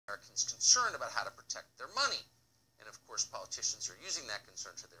Americans concerned about how to protect their money. And of course, politicians are using that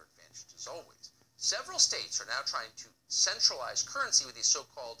concern to their advantage as always. Several states are now trying to centralize currency with a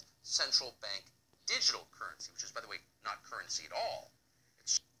so-called central bank digital currency, which is, by the way, not currency at all.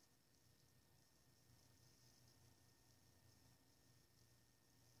 It's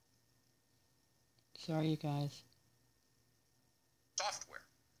sorry, you guys. Software.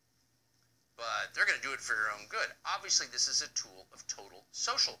 But they're going to do it for your own good. Obviously, this is a tool of total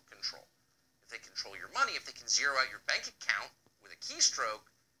social control. If they control your money, if they can zero out your bank account with a keystroke,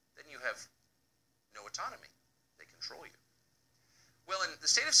 then you have no autonomy. They control you. Well, in the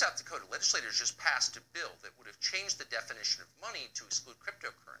state of South Dakota, legislators just passed a bill that would have changed the definition of money to exclude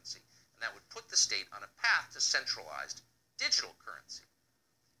cryptocurrency, and that would put the state on a path to centralized digital currency.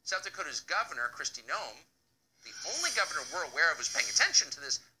 South Dakota's governor, Kristi Noem, the only governor we're aware of who's paying attention to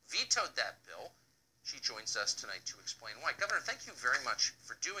this, vetoed that bill. She joins us tonight to explain why. Governor, thank you very much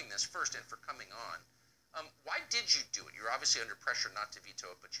for doing this first and for coming on. Why did you do it? You're obviously under pressure not to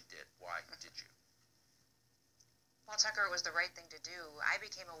veto it, but you did. Why did you? Well, Tucker, it was the right thing to do. I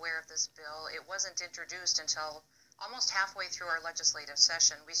became aware of this bill. It wasn't introduced until almost halfway through our legislative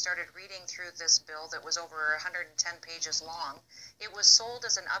session. We started reading through this bill that was over 110 pages long. It was sold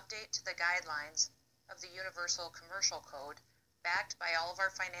as an update to the guidelines of the Universal Commercial Code, backed by all of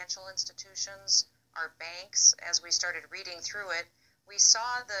our financial institutions, our banks. As we started reading through it, we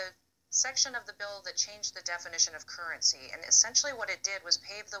saw the section of the bill that changed the definition of currency. And essentially what it did was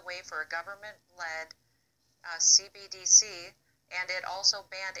pave the way for a government-led CBDC, and it also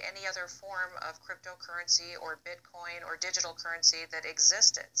banned any other form of cryptocurrency or Bitcoin or digital currency that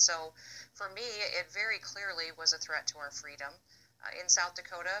existed. So for me, it very clearly was a threat to our freedom. In South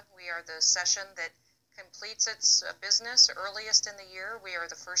Dakota, we are the session that completes its business earliest in the year. We are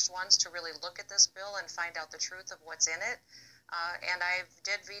the first ones to really look at this bill and find out the truth of what's in it. And I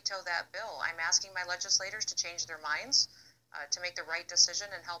did veto that bill. I'm asking my legislators to change their minds, to make the right decision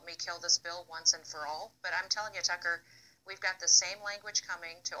and help me kill this bill once and for all. But I'm telling you, Tucker, we've got the same language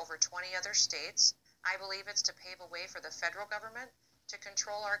coming to over 20 other states. I believe it's to pave a way for the federal government to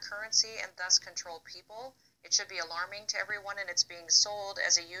control our currency and thus control people. It should be alarming to everyone, and it's being sold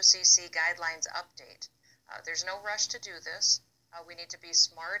as a UCC guidelines update. There's no rush to do this. We need to be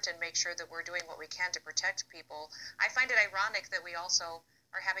smart and make sure that we're doing what we can to protect people. I find it ironic that we also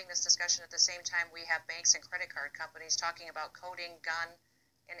are having this discussion at the same time we have banks and credit card companies talking about coding gun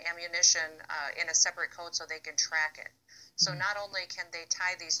and ammunition in a separate code so they can track it. So not only can they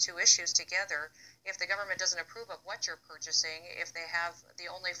tie these two issues together, if the government doesn't approve of what you're purchasing, if they have the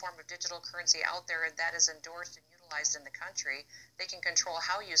only form of digital currency out there and that is endorsed and utilized in the country, they can control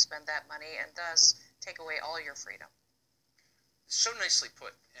how you spend that money and thus take away all your freedom. So nicely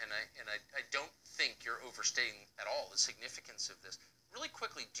put, and I don't think you're overstating at all the significance of this. Really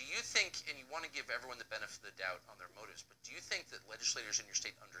quickly, do you think, and you want to give everyone the benefit of the doubt on their motives, but do you think that legislators in your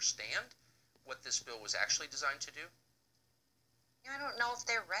state understand what this bill was actually designed to do? I don't know if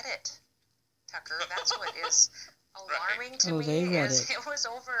they read it, Tucker. That's what is alarming to me. They read it. It was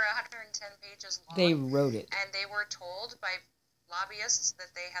over 110 pages long. They wrote it. And they were told by lobbyists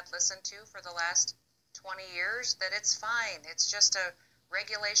that they had listened to for the last 20 years that it's fine. It's just a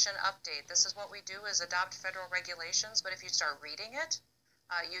regulation update. This is what we do, is adopt federal regulations, but if you start reading it,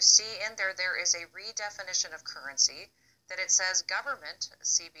 you see in there is a redefinition of currency, that it says government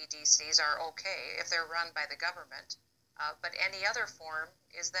CBDCs are okay if they're run by the government, but any other form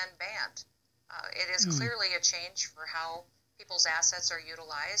is then banned. It is clearly a change for how people's assets are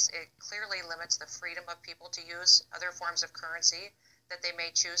utilized. It clearly limits the freedom of people to use other forms of currency that they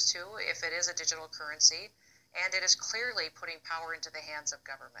may choose to if it is a digital currency. And it is clearly putting power into the hands of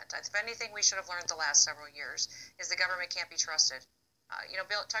government. If anything we should have learned the last several years is the government can't be trusted.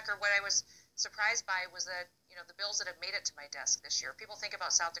 Bill Tucker, what I was surprised by was that, the bills that have made it to my desk this year, people think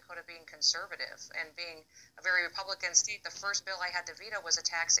about South Dakota being conservative and being a very Republican state. The first bill I had to veto was a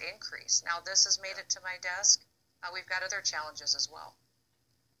tax increase. Now this has made it to my desk. We've got other challenges as well.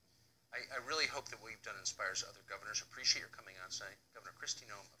 I really hope that what you've done inspires other governors. Appreciate your coming on tonight. Governor Kristi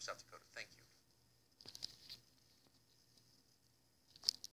Noem of South Dakota, thank you.